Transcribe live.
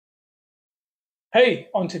Hey,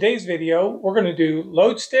 on today's video, we're going to do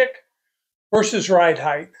load stick versus ride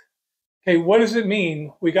height. Okay, what does it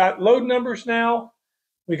mean? We got load numbers now.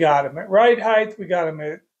 We got them at ride height. We got them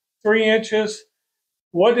at 3 inches.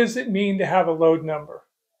 What does it mean to have a load number?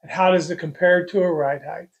 And how does it compare to a ride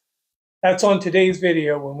height? That's on today's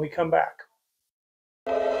video when we come back.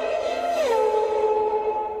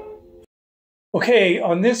 Okay,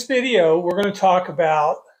 on this video, we're going to talk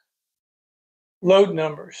about load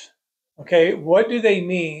numbers. Okay, what do they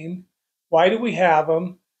mean? Why do we have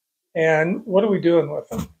them? And what are we doing with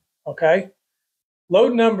them? Okay,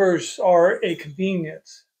 load numbers are a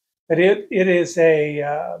convenience, but it is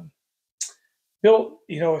a built,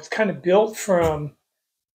 it's kind of built from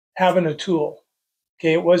having a tool.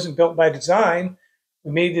 Okay, it wasn't built by design.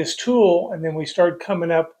 We made this tool and then we started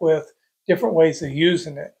coming up with different ways of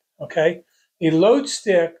using it. Okay, a load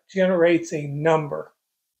stick generates a number,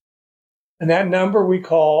 and that number we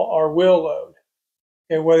call our wheel load.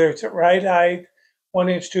 Okay, whether it's at ride height, 1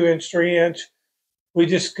 inch, 2 inch, 3 inch, we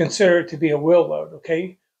just consider it to be a wheel load,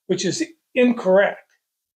 okay, which is incorrect.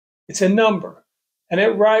 It's a number. And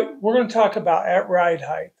we're going to talk about at ride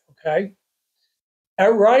height, okay?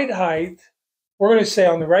 At ride height, we're going to say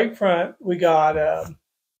on the right front, we got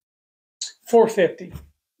 450.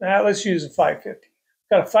 Now let's use a 550.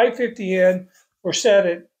 Got a 550 in, we're set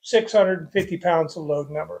at 650 pounds of load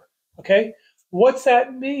number, okay? What's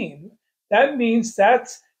that mean? That means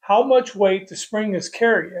that's how much weight the spring is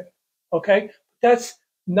carrying, okay? That's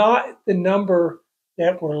not the number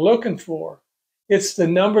that we're looking for. It's the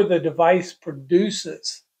number the device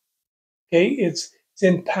produces, okay? It's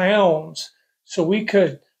in pounds. So we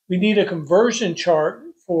need a conversion chart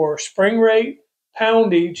for spring rate,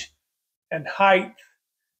 poundage, and height,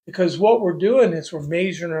 because what we're doing is we're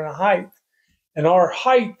measuring a height, and our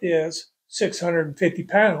height is 650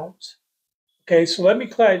 pounds. Okay, so let me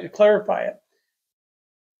clarify it.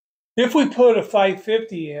 If we put a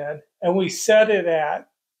 550 in and we set it at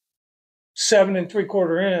 7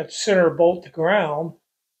 3/4 inch center bolt to ground,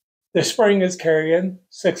 the spring is carrying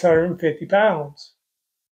 650 pounds.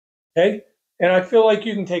 Okay, and I feel like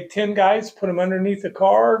you can take 10 guys, put them underneath the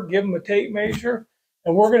car, give them a tape measure,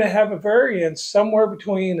 and we're going to have a variance somewhere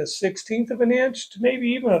between a 1/16 of an inch to maybe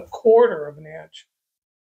even a 1/4 of an inch.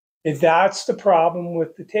 And that's the problem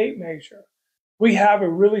with the tape measure. We have a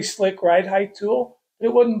really slick ride height tool. It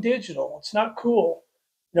wasn't digital. It's not cool,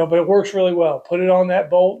 but it works really well. Put it on that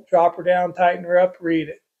bolt, drop her down, tighten her up, read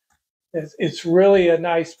it. It's really a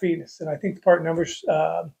nice piece. And I think the part number's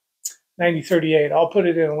 9038. I'll put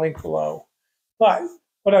it in a link below. But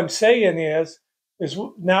what I'm saying is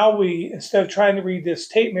now we, instead of trying to read this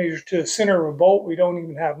tape measure to the center of a bolt we don't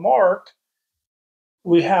even have marked,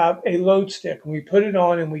 we have a load stick and we put it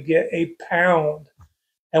on and we get a pound.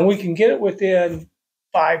 And we can get it within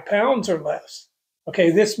 5 pounds or less.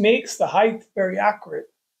 Okay, this makes the height very accurate,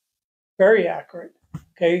 very accurate.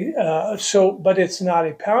 Okay, but it's not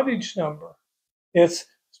a poundage number. It's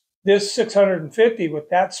this 650 with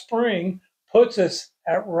that spring puts us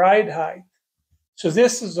at ride height. So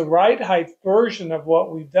this is the ride height version of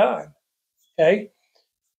what we've done. Okay,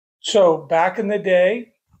 so back in the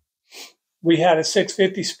day, we had a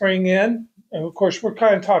 650 spring in, and of course we're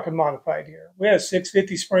kind of talking modified here. We had a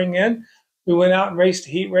 650 spring in. We went out and raced a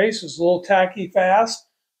heat race. It was a little tacky fast.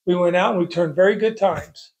 We went out and we turned very good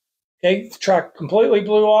times. Okay, the track completely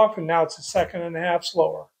blew off, and now it's a 1.5 seconds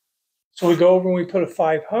slower. So we go over and we put a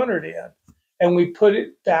 500 in, and we put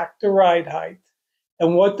it back to ride height.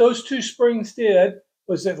 And what those two springs did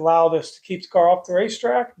was it allowed us to keep the car off the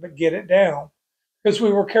racetrack, but get it down because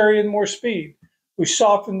we were carrying more speed. We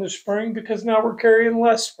softened the spring because now we're carrying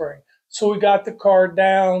less spring. So we got the car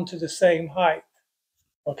down to the same height.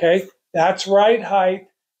 Okay, that's ride height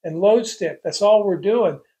and load stick. That's all we're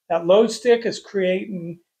doing. That load stick is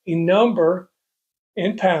creating a number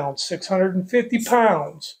in pounds, 650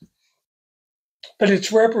 pounds. But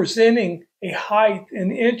it's representing a height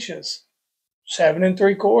in inches, 7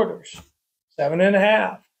 3/4,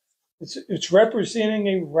 7.5. It's representing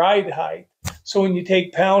a ride height. So when you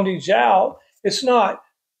take poundage out, it's not,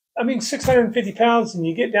 650 pounds and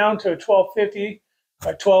you get down to a 1250,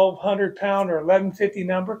 a 1200 pound or 1150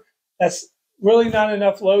 number, that's really not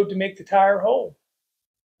enough load to make the tire whole.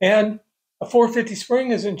 And a 450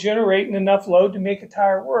 spring isn't generating enough load to make a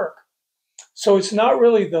tire work. So it's not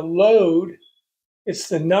really the load, it's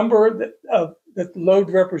the number that the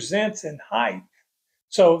load represents in height.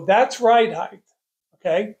 So that's ride height,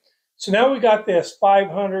 okay? So now we got this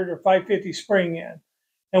 500 or 550 spring in,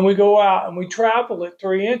 and we go out and we travel at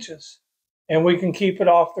 3 inches, and we can keep it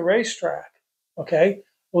off the racetrack, okay?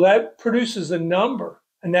 Well, that produces a number,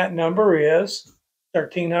 and that number is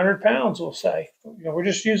 1,300 pounds, we'll say. We're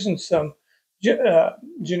just using some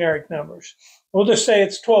generic numbers. We'll just say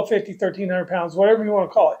it's 1,250, 1,300 pounds, whatever you want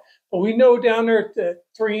to call it. But we know down there at the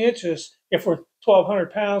 3 inches, if we're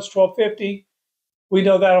 1,200 pounds, 1,250, we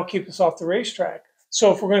know that'll keep us off the racetrack.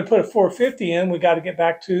 So if we're going to put a 450 in, we got to get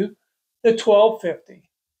back to the 1,250.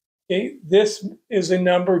 Okay, this is a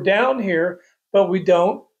number down here, but we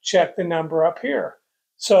don't check the number up here.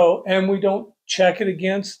 So, and we don't check it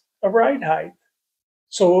against a ride height.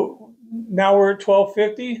 So now we're at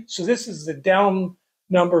 1,250. So this is the down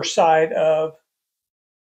number side of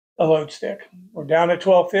a load stick. We're down at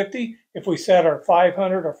 1,250. If we set our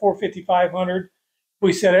 500 or 450, 500,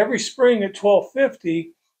 we set every spring at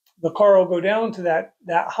 1,250, the car will go down to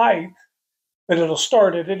that height, but it'll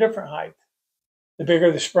start at a different height. The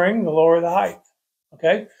bigger the spring, the lower the height.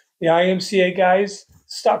 Okay? The IMCA guys,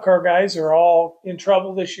 stock car guys, are all in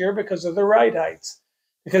trouble this year because of their ride heights,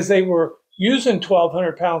 because they were using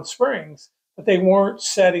 1,200 pound springs, but they weren't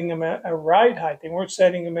setting them at a ride height. They weren't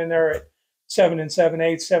setting them in there at 7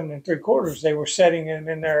 7/8, 7 3/4. They were setting them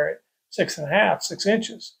in there at 6.5, 6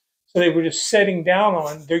 inches. So they were just setting down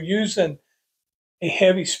on, they're using a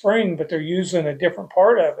heavy spring, but they're using a different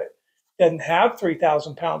part of it. Doesn't have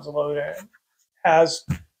 3,000 pounds of load in it. Has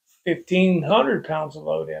 1,500 pounds of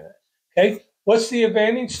load in it. Okay, what's the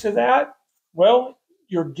advantage to that? Well,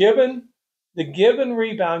 the given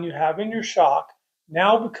rebound you have in your shock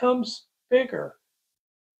now becomes bigger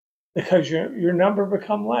because your number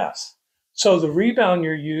become less. So the rebound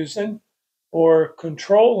you're using or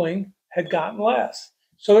controlling had gotten less.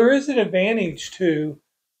 So there is an advantage to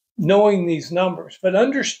knowing these numbers, but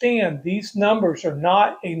understand these numbers are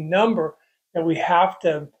not a number that we have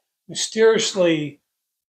to mysteriously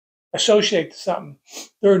associate to something.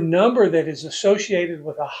 They're a number that is associated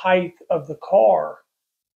with the height of the car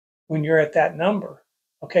when you're at that number.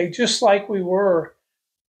 Okay, just like we were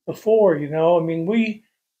before, we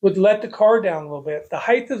would let the car down a little bit. The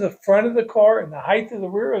height of the front of the car and the height of the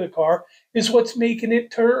rear of the car is what's making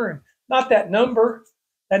it turn, not that number.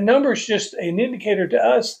 That number is just an indicator to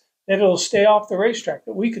us that it'll stay off the racetrack,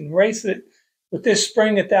 that we can race it with this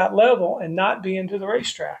spring at that level and not be into the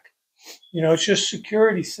racetrack. It's just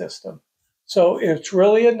security system. So it's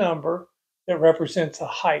really a number that represents a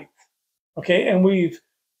height. Okay, and we've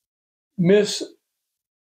misused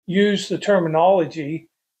the terminology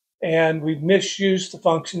and we've misused the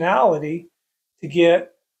functionality to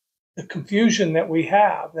get the confusion that we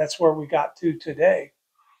have. That's where we got to today.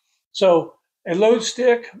 So a load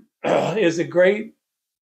stick is a great,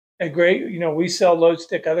 we sell load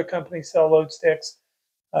stick, other companies sell load sticks.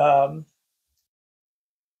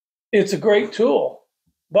 It's a great tool,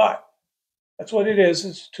 but that's what it is.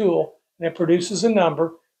 It's a tool, and it produces a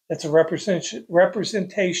number that's a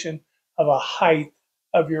representation of a height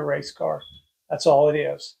of your race car. That's all it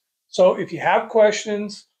is. So if you have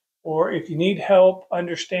questions or if you need help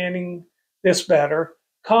understanding this better,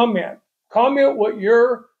 comment. Comment what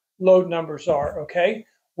your load numbers are, okay?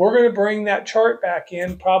 We're going to bring that chart back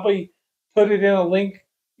in, probably put it in a link,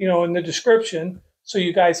 in the description so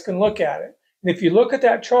you guys can look at it. And if you look at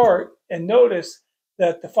that chart and notice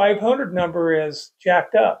that the 500 number is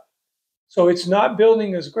jacked up, so it's not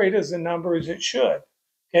building as great as the number as it should,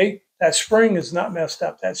 okay? That spring is not messed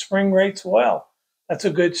up. That spring rates well. That's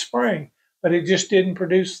a good spring, but it just didn't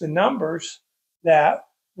produce the numbers that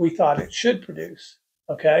we thought it should produce,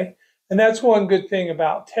 okay? And that's one good thing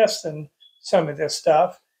about testing some of this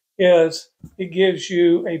stuff is it gives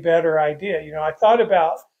you a better idea. I thought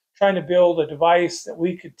about trying to build a device that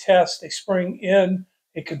we could test a spring in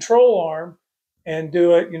a control arm and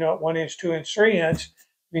do it, at 1 inch, 2 inch, 3 inch.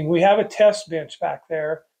 We have a test bench back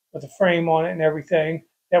there with a frame on it and everything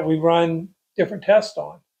that we run different tests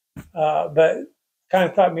on. But kind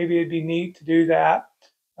of thought maybe it'd be neat to do that,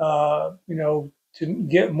 to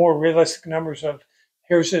get more realistic numbers of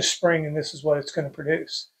here's this spring and this is what it's going to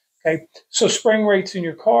produce. Okay, so spring rates in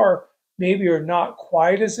your car maybe are not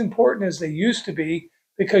quite as important as they used to be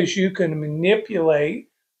because you can manipulate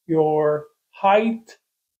your height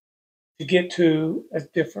to get to a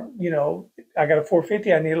different, I got a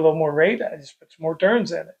 450, I need a little more rate, I just put some more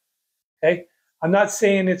turns in it. Okay, I'm not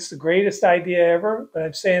saying it's the greatest idea ever, but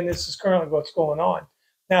I'm saying this is currently what's going on.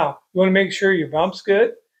 Now, you want to make sure your bump's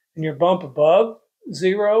good, and your bump above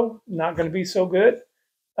 0, not going to be so good.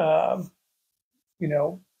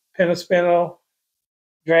 Pentaspinel,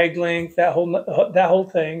 drag length, that whole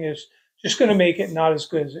thing is just going to make it not as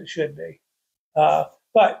good as it should be.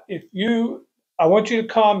 But I want you to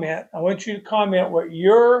comment. I want you to comment what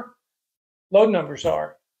your load numbers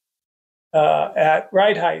are at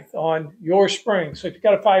ride height on your spring. So if you've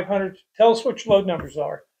got a 500, tell us what your load numbers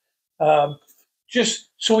are. just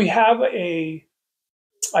so we have I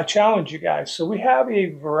challenge you guys. So we have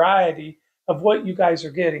a variety of what you guys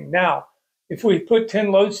are getting. Now, if we put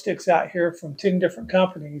 10 load sticks out here from 10 different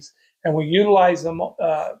companies and we utilize them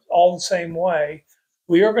all the same way,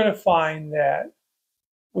 we are going to find that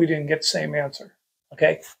we didn't get the same answer.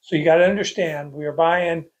 Okay, so you got to understand we're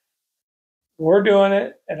doing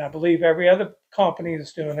it, and I believe every other company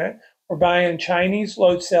is doing it. We're buying Chinese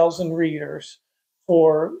load cells and readers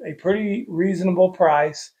for a pretty reasonable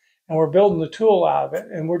price, and we're building the tool out of it,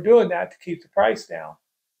 and we're doing that to keep the price down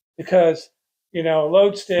because, you know, a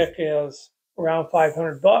load stick is around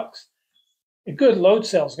 $500. A good load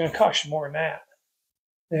cell is going to cost you more than that,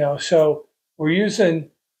 you know. So we're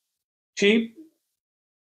using cheap.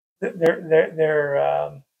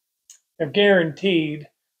 They're guaranteed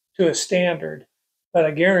to a standard, but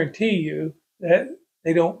I guarantee you that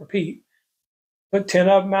they don't repeat. Put 10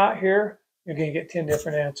 of them out here, you're going to get 10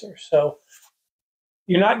 different answers. So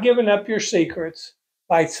you're not giving up your secrets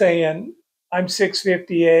by saying, I'm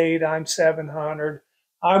 658, I'm 700,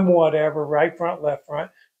 I'm whatever, right front, left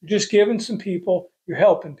front. You're just giving some people, you're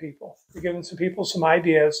helping people. You're giving some people some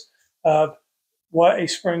ideas of what a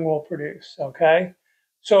spring will produce, okay?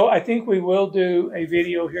 So I think we will do a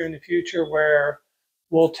video here in the future where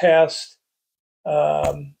we'll test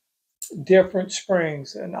different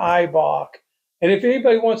springs, an Eibach. And if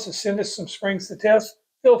anybody wants to send us some springs to test,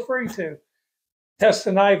 feel free to. Test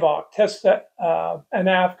an Eibach, test an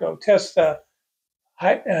AFCO, test a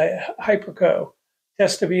Hyperco,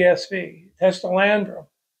 test a VSV, test a Landrum,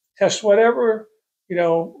 test whatever, you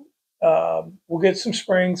know, we'll get some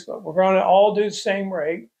springs, but we're going to all do the same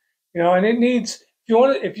rate, you know, and it needs,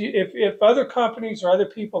 if other companies or other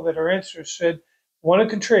people that are interested want to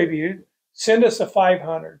contribute, send us a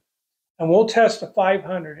 500 and we'll test a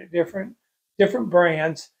 500 at different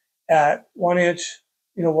brands at 1 inch.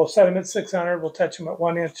 You know, we'll set them at 600. We'll touch them at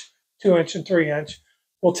 1 inch, 2 inch, and 3 inch.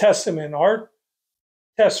 We'll test them in our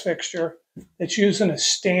test fixture that's using a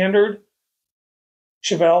standard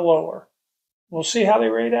Chevelle lower. We'll see how they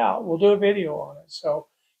rate out. We'll do a video on it. So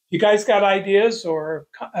if you guys got ideas or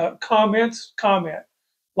comments, comment.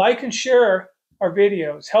 Like and share our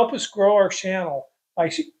videos. Help us grow our channel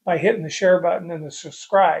by hitting the share button and the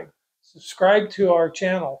subscribe. Subscribe to our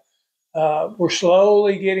channel. We're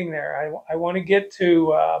slowly getting there. I want to get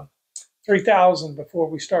to 3,000 before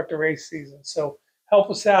we start the race season. So help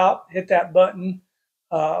us out. Hit that button.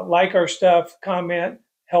 Like our stuff. Comment.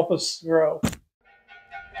 Help us grow.